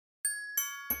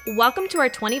Welcome to our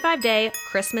 25-day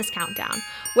Christmas countdown,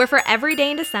 where for every day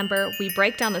in December, we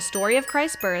break down the story of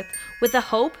Christ's birth with the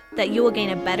hope that you will gain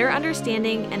a better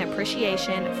understanding and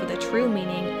appreciation for the true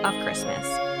meaning of Christmas.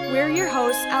 We're your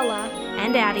hosts, Ella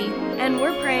and Addie, and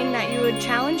we're praying that you would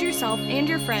challenge yourself and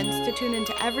your friends to tune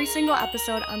into every single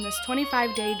episode on this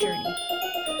 25-day journey.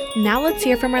 Now let's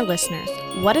hear from our listeners.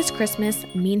 What does Christmas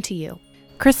mean to you?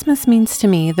 Christmas means to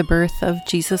me the birth of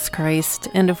Jesus Christ,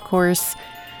 and of course,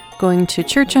 going to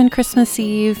church on Christmas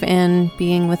Eve and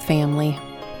being with family.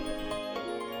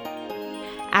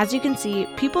 As you can see,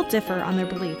 people differ on their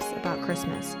beliefs about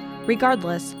Christmas.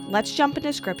 Regardless, let's jump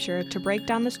into scripture to break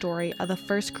down the story of the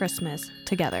first Christmas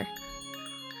together.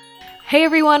 Hey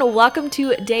everyone, welcome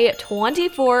to day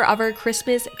 24 of our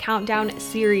Christmas countdown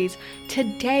series.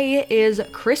 Today is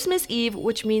Christmas Eve,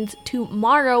 which means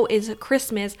tomorrow is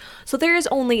Christmas. So there is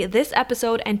only this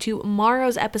episode and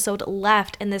tomorrow's episode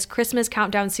left in this Christmas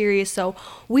countdown series. So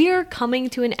we are coming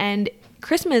to an end.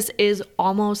 Christmas is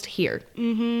almost here.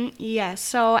 Yes.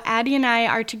 So Addie and I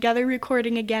are together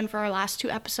recording again for our last two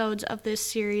episodes of this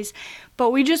series. But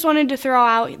we just wanted to throw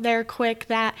out there quick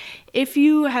that if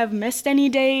you have missed any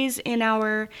days in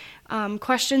our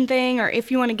question thing, or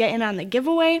if you want to get in on the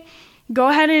giveaway, go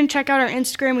ahead and check out our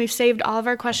Instagram. We've saved all of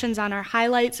our questions on our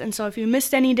highlights. And so if you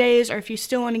missed any days, or if you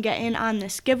still want to get in on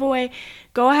this giveaway,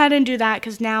 go ahead and do that,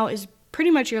 because now is pretty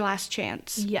much your last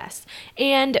chance. Yes.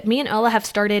 And me and Ella have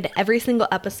started every single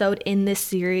episode in this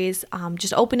series,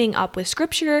 just opening up with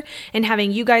scripture and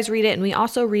having you guys read it. And we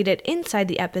also read it inside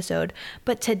the episode.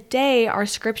 But today our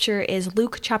scripture is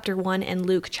Luke chapter 1 and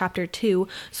Luke chapter 2.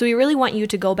 So we really want you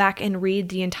to go back and read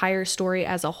the entire story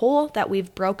as a whole that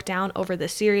we've broke down over the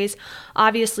series.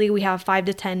 Obviously, we have 5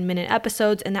 to 10 minute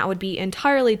episodes, and that would be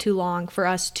entirely too long for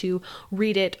us to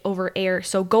read it over air.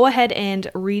 So go ahead and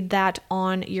read that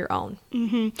on your own.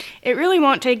 It really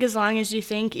won't take as long as you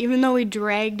think. Even though we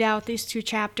dragged out these two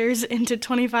chapters into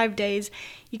 25 days,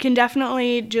 you can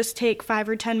definitely just take 5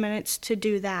 or 10 minutes to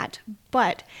do that.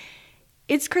 But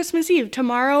it's Christmas Eve.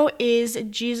 Tomorrow is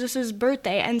Jesus'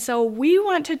 birthday, and so we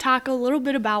want to talk a little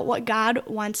bit about what God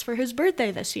wants for his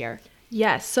birthday this year.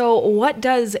 Yes, so what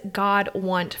does God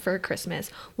want for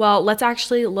Christmas? Well, let's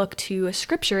actually look to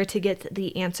scripture to get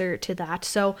the answer to that.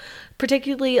 So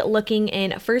particularly looking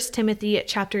in 1 Timothy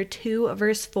chapter 2,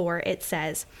 verse 4, it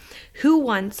says, "Who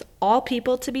wants all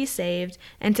people to be saved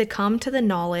and to come to the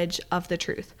knowledge of the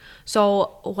truth."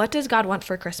 So what does God want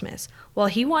for Christmas? Well,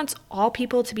 he wants all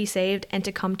people to be saved and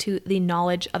to come to the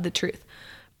knowledge of the truth.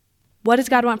 What does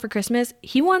God want for Christmas?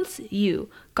 He wants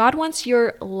you. God wants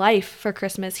your life for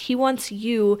Christmas. He wants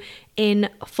you in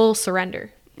full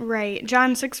surrender. Right.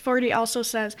 John 6:40 also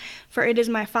says, "For it is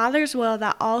my Father's will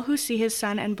that all who see his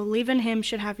Son and believe in him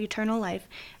should have eternal life.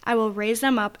 I will raise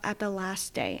them up at the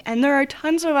last day." And there are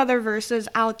tons of other verses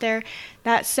out there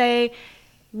that say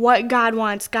what God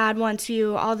wants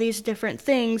you, all these different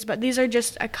things, but these are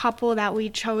just a couple that we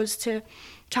chose to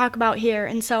talk about here.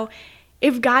 And so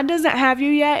if God doesn't have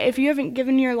you yet, if you haven't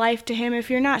given your life to him, if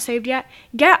you're not saved yet,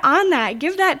 get on that.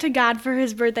 Give that to God for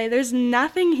his birthday. There's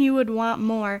nothing he would want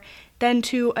more than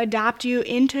to adopt you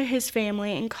into his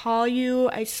family and call you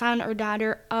a son or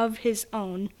daughter of his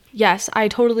own. Yes, I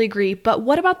totally agree. But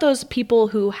what about those people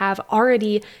who have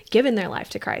already given their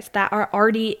life to Christ, that are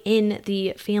already in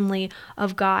the family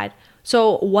of God?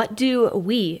 So what do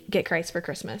we get Christ for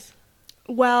Christmas?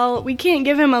 Well, we can't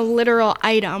give him a literal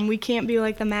item. We can't be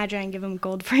like the Magi and give him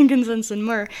gold, frankincense, and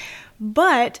myrrh.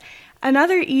 But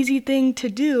another easy thing to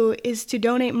do is to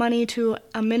donate money to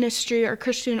a ministry or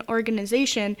Christian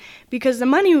organization, because the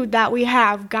money that we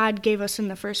have, God gave us in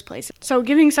the first place. So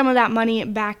giving some of that money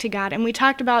back to God. And we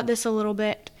talked about this a little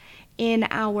bit in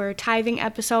our tithing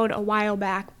episode a while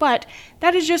back, but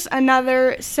that is just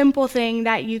another simple thing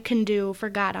that you can do for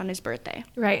God on his birthday.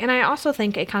 Right, and I also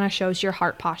think it kind of shows your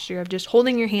heart posture of just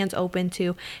holding your hands open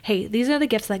to, hey, these are the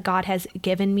gifts that God has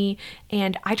given me,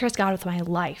 and I trust God with my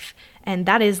life. And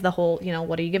that is the whole,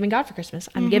 what are you giving God for Christmas?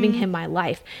 I'm giving him my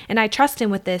life, and I trust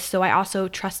him with this, so I also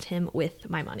trust him with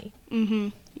my money.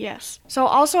 Yes. So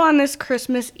also on this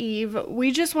Christmas Eve,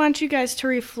 we just want you guys to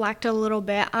reflect a little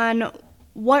bit on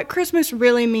what Christmas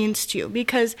really means to you,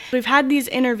 because we've had these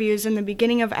interviews in the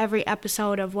beginning of every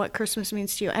episode of what Christmas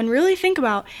means to you. And really think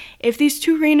about, if these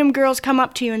two random girls come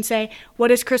up to you and say, "What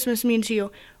does Christmas mean to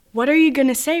you?" What are you going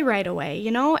to say right away,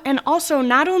 And also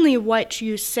not only what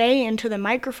you say into the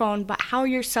microphone, but how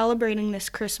you're celebrating this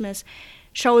Christmas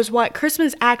shows what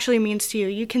Christmas actually means to you.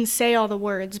 You can say all the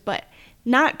words, but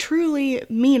not truly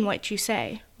mean what you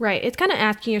say. Right. It's kind of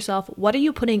asking yourself, what are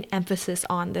you putting emphasis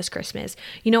on this Christmas?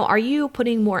 Are you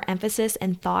putting more emphasis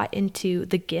and thought into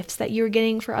the gifts that you're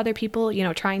getting for other people,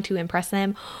 trying to impress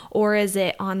them? Or is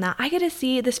it on that, I get to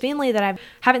see this family that I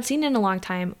haven't seen in a long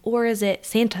time? Or is it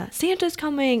Santa? Santa's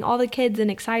coming, all the kids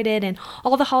and excited and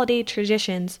all the holiday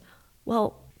traditions.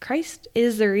 Well, Christ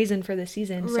is the reason for the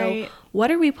season. Right. So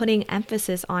what are we putting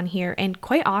emphasis on here? And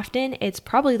quite often it's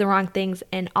probably the wrong things.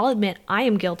 And I'll admit I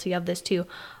am guilty of this too.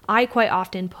 I quite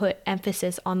often put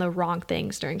emphasis on the wrong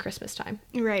things during Christmas time.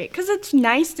 Right, because it's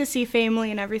nice to see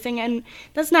family and everything, and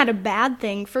that's not a bad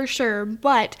thing for sure,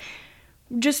 but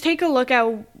just take a look at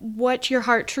what your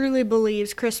heart truly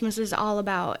believes Christmas is all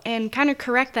about and kind of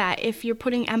correct that if you're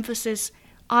putting emphasis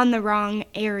on the wrong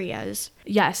areas.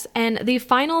 Yes, and the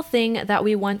final thing that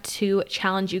we want to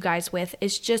challenge you guys with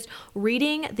is just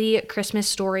reading the Christmas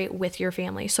story with your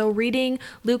family. So reading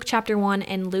Luke chapter 1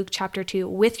 and Luke chapter 2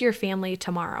 with your family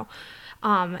tomorrow.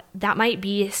 That might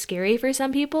be scary for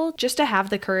some people, just to have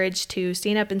the courage to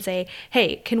stand up and say,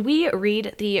 hey, can we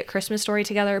read the Christmas story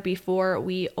together before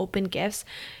we open gifts?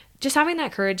 Just having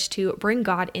that courage to bring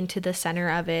God into the center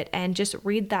of it and just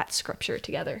read that scripture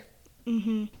together.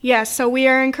 Mm-hmm. Yes, so we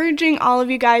are encouraging all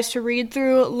of you guys to read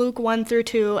through Luke 1 through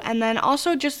 2 and then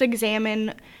also just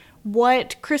examine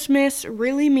what Christmas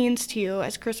really means to you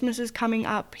as Christmas is coming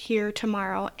up here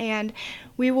tomorrow. And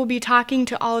we will be talking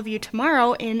to all of you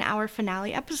tomorrow in our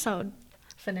finale episode.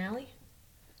 Finale?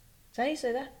 Is that how you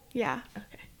say that? Yeah.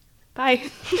 Okay.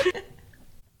 Bye.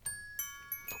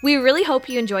 We really hope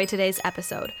you enjoyed today's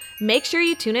episode. Make sure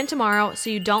you tune in tomorrow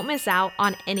so you don't miss out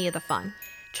on any of the fun.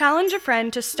 Challenge a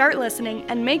friend to start listening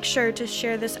and make sure to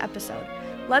share this episode.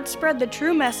 Let's spread the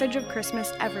true message of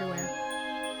Christmas everywhere.